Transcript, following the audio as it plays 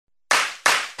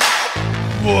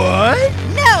What?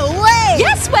 No way!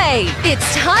 Yes way! It's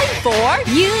time for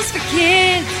News for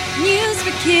Kids! News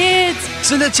for Kids!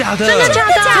 真的假的？真的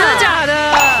假的？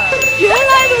原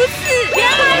来如此！原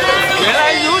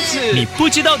来如此！你不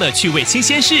知道的趣味新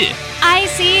鲜事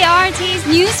ICRT's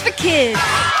News for Kids!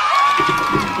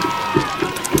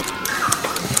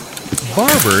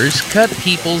 Barbers cut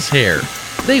people's hair.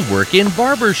 They work in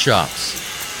barbershops.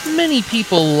 Many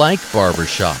people like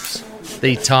barbershops.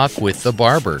 They talk with the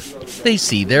barber. They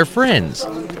see their friends.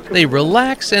 They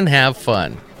relax and have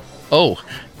fun. Oh,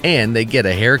 and they get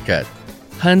a haircut.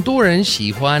 很多人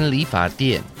喜欢理发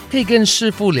店，可以跟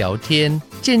师傅聊天，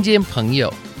见见朋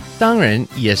友。当然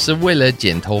也是为了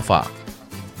剪头发。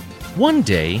One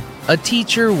day, a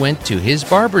teacher went to his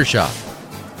barbershop.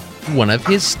 One of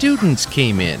his students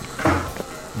came in.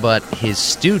 But his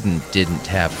student didn't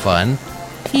have fun.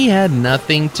 He had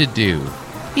nothing to do.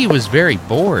 He was very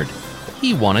bored.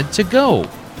 He wanted to go.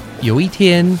 有一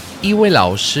天，一位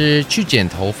老师去剪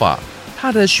头发，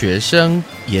他的学生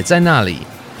也在那里。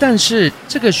但是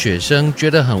这个学生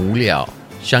觉得很无聊，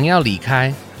想要离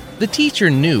开。The teacher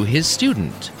knew his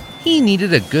student. He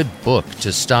needed a good book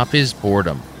to stop his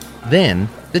boredom. Then,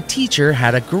 the teacher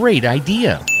had a great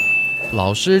idea.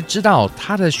 老师知道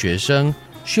他的学生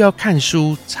需要看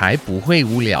书才不会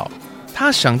无聊。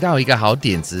他想到一个好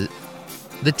点子。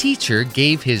The teacher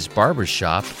gave his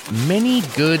barbershop many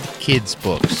good kids'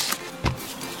 books.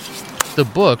 The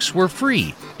books were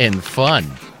free and fun.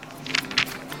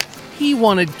 He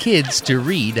wanted kids to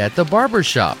read at the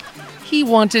barbershop. He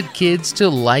wanted kids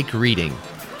to like reading.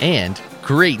 And,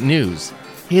 great news,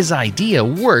 his idea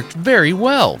worked very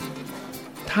well.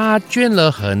 他捐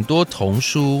了很多童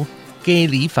书给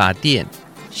理发店，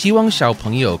希望小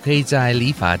朋友可以在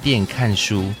理发店看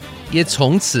书，也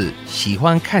从此喜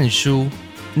欢看书。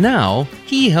Now,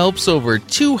 he helps over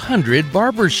 200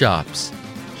 barbershops.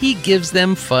 He gives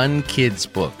them fun kids'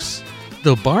 books.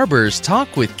 The barbers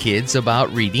talk with kids about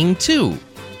reading too.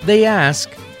 They ask,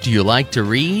 "Do you like to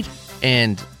read?"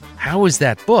 And, "How is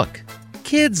that book?"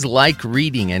 Kids like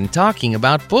reading and talking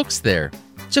about books there.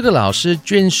 这个老师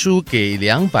捐书给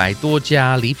200多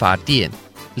家理发店，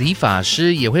理发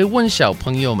师也会问小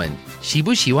朋友们喜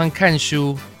不喜欢看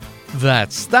书。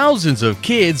That's thousands of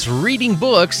kids reading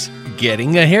books,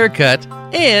 getting a haircut,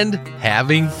 and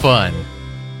having fun.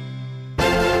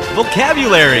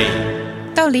 Vocabulary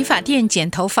到理发店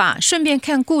剪头发，顺便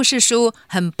看故事书，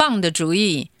很棒的主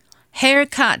意。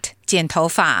Haircut 剪头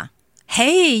发。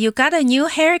Hey, you got a new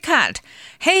haircut.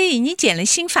 Hey, 你剪了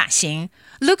新发型。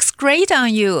Looks great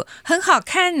on you. 很好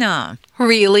看呢。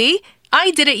Really?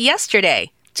 I did it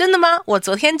yesterday. 真的吗？我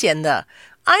昨天剪的。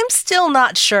I'm still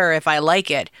not sure if I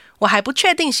like it. 我还不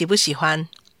确定喜不喜欢。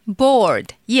Bored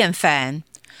厌烦。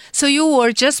So you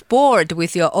were just bored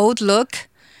with your old look?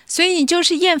 所以你就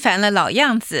是厌烦了老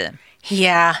样子。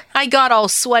Yeah, I got all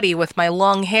sweaty with my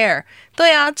long hair.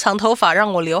 对啊，长头发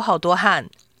让我流好多汗。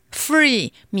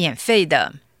Free 免费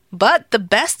的。But the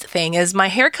best thing is my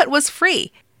haircut was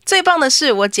free. 最棒的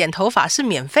是我剪头发是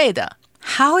免费的。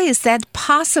How is that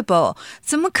possible?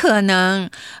 怎么可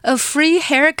能 ？A free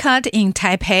haircut in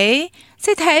Taipei?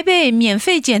 在台北免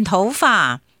费剪头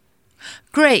发。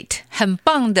Great 很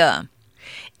棒的。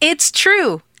It's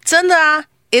true. 真的啊。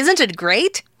Isn't it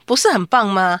great? 不是很棒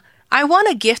吗？I won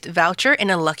a gift voucher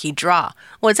in a lucky draw.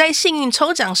 我在幸运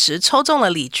抽奖时抽中了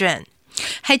礼券。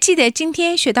还记得今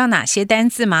天学到哪些单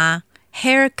字吗？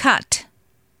 Haircut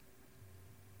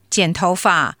剪头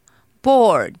发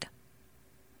Bored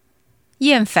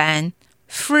厌烦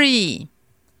Free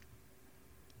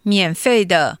免费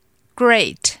的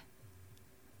Great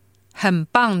很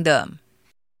棒的。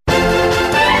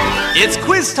 It's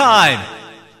quiz time!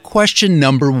 Question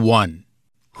number 1.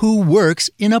 Who works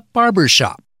in a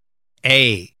barbershop?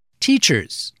 A.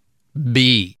 Teachers.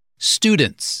 B.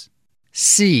 Students.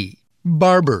 C.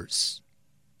 Barbers.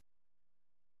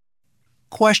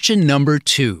 Question number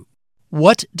 2.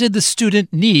 What did the student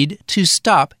need to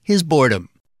stop his boredom?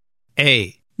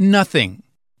 A. Nothing.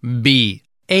 B.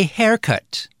 A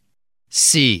haircut.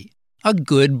 C. A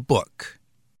good book.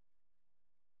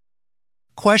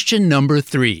 Question number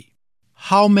 3.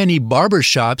 How many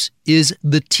barbershops is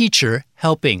the teacher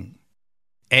helping?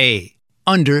 A.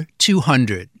 Under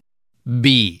 200.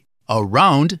 B.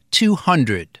 Around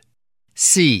 200.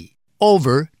 C.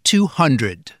 Over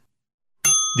 200.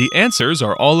 The answers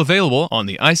are all available on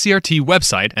the ICRT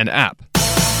website and app.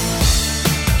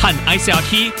 和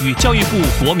ICRT 与教育部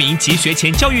国民及学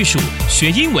前教育署学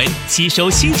英文，吸收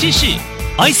新知识。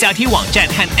ICRT 网站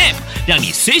和 App 让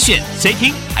你随选随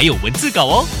听，还有文字稿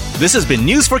哦。This has been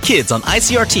News for Kids on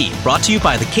ICRT, brought to you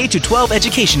by the K-12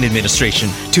 Education Administration.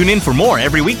 Tune in for more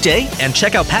every weekday and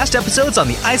check out past episodes on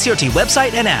the ICRT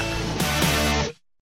website and app.